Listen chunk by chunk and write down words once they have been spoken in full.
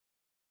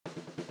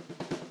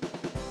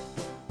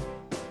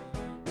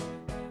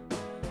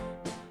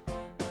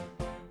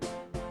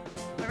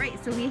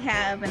so we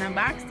have an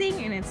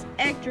unboxing and it's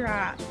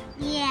Eggdrop.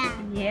 Yeah.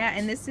 Yeah,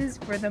 and this is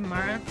for the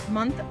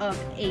month of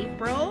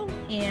April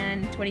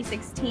in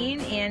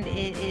 2016, and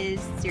it is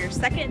your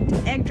second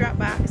Eggdrop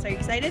box. Are you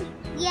excited?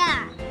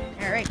 Yeah.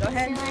 All right, go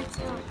ahead.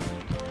 So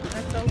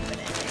Let's open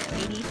it there,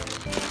 lady.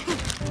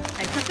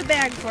 I cut the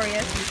bag for you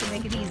so you can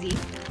make it easy.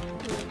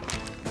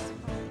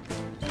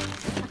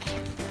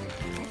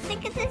 I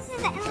think this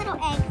is a little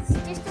eggs.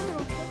 Just a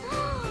little tea.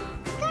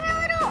 Got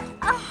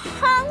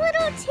a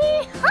little tea.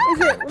 Is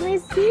it? Let me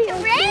see.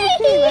 Ray!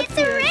 It's a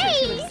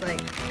ray! Looks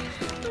like.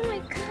 Oh my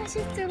gosh,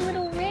 it's a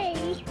little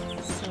ray.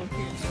 So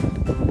cute.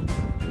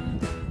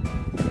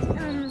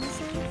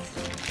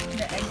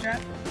 The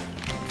Eggdrop.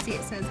 See,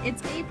 it says,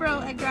 it's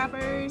April,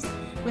 Eggdroppers.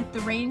 With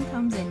the rain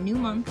comes a new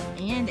month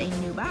and a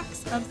new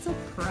box of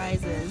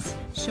surprises.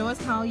 Show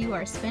us how you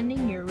are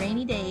spending your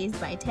rainy days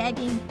by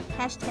tagging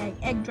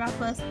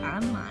 #Eggdropus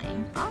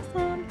online.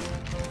 Awesome.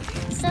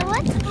 So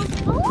what's,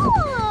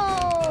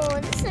 oh,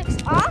 this looks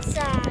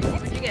awesome.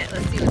 What did you get?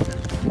 Let's see what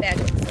the bag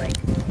looks like.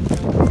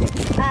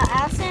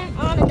 Allison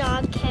on a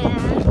dog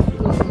can.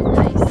 Ooh,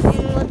 nice.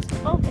 And let's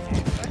open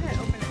it. Go ahead,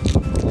 open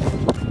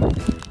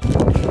it.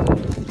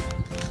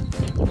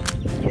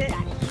 Get it?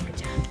 Good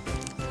job.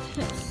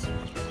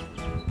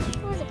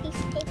 There's a piece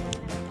of paper in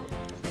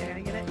there.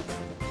 You gotta get it.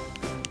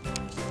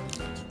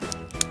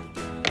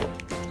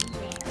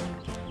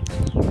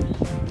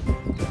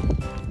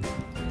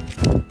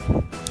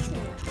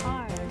 It's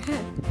hard.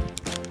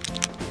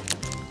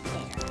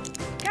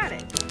 Got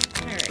it.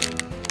 Alright.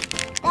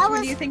 That What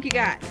was, do you think you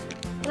got?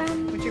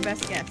 What's your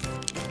best guess?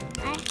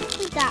 I think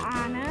we got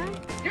Anna.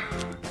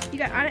 You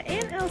got Anna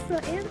and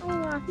Elsa and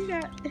Olaf. You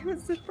got, it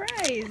was a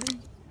surprise.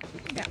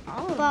 You got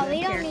all of But the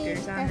we don't need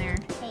characters on there.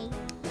 tape.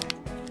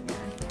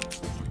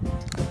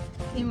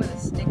 Came with a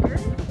sticker.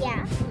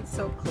 Yeah. It's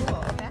so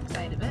cool.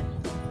 Backside of it.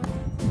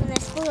 And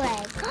this blue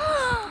egg.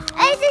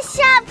 It's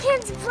a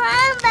Shopkins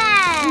brown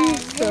bag.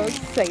 So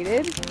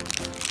excited.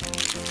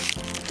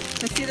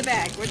 Let's see the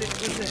bag. What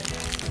is it?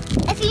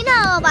 If you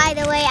know, by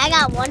the way, I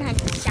got 100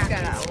 Shopkins. You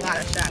got a lot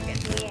of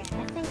Shopkins. Yeah,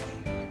 I think.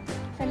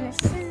 And the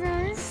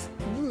scissors.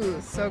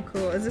 Ooh, so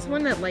cool. Is this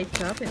one that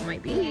lights up? It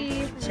might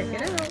be. Check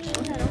it out. Go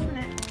ahead, open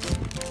it.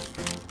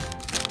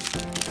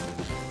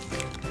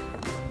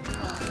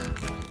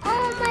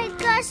 Oh my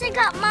gosh, I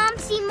got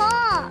Momsy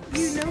Mops.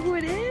 You know who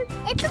it is?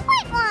 It's a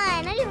white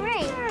one. I did Oh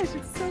right. my gosh,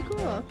 it's so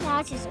cool. No,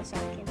 it's just a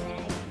Shopkins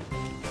bag.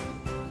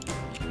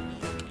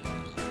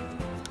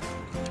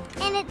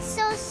 And it's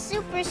so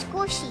super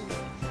squishy.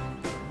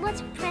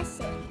 Let's press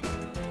it.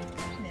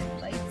 And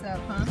it lights up,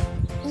 huh?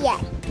 Yeah,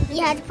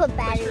 you had to put Push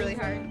batteries. really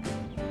hard.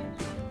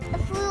 The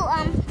flu,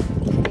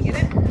 Can you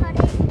get it? cut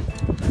it.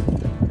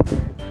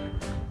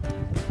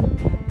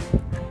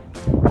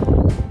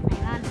 My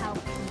mom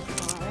helped me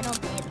for a little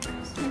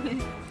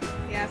bit.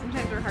 Yeah,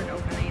 sometimes they're hard to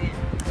open, ain't it?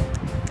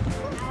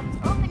 Now let's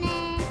open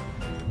it.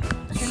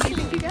 What do you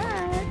think you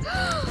got?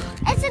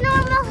 It's a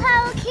normal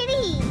Hello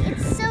Kitty.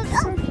 It's so,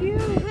 So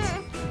cute.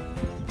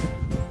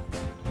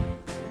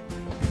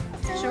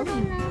 It's a Show little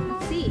me. normal.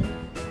 Let's see.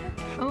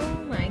 Oh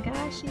my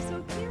gosh, she's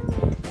so cute.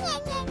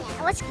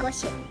 Let's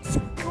squish it.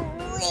 Squish.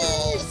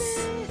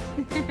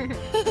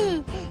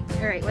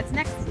 All right, what's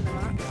next in the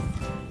box?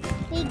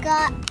 We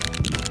got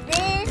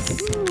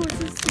this. Ooh,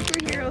 it's a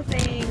superhero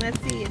thing. Let's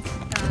see, it's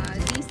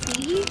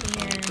DC,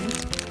 and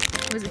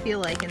what does it feel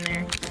like in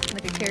there?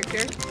 Like a character,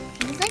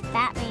 It's like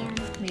Batman.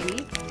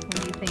 maybe? What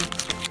do you think?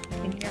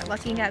 Think you got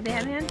lucky and got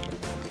Batman?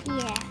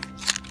 Yeah.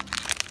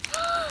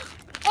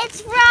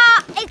 It's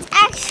raw. It's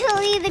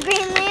actually the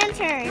Green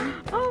Lantern.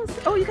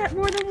 Oh, you got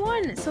more than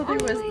one. So there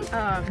was,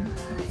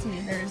 let's see,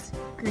 there's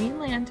Green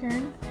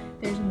Lantern,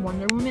 there's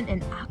Wonder Woman,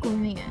 and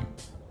Aquaman.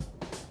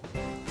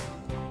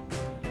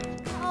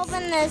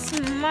 Open this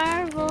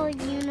Marvel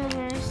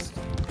Universe.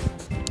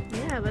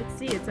 Yeah, let's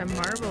see, it's a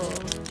Marvel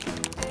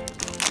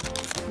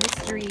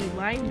mystery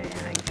line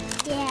bag.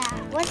 Yeah.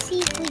 Let's see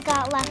if we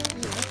got lucky.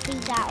 If we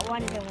got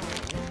Wonder Woman.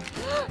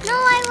 No,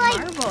 I like.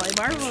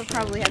 Marvel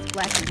probably has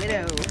Black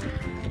Widow.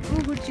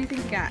 Ooh, what did you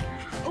think you got?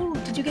 Oh,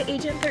 did you get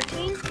Agent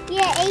 13?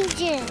 Yeah,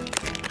 Agent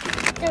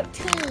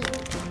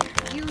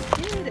 13. You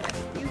did.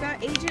 You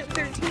got Agent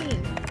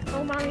 13.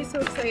 Oh, Mommy's so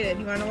excited.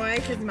 You wanna know why?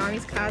 Because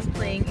Mommy's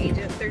cosplaying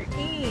Agent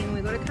 13.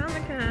 We go to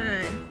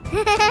Comic-Con.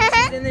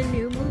 She's in the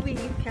new movie,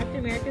 Captain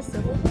America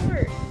Civil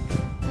War.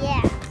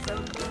 Yeah. So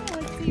cool.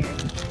 Let's see her.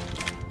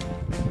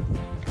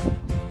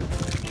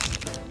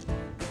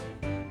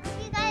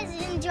 If you guys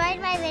enjoyed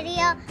my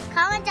video,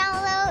 comment down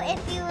below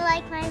if you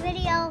like my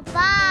video.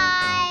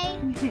 Bye!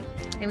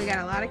 And we got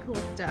a lot of cool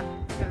stuff.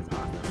 That was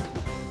awesome.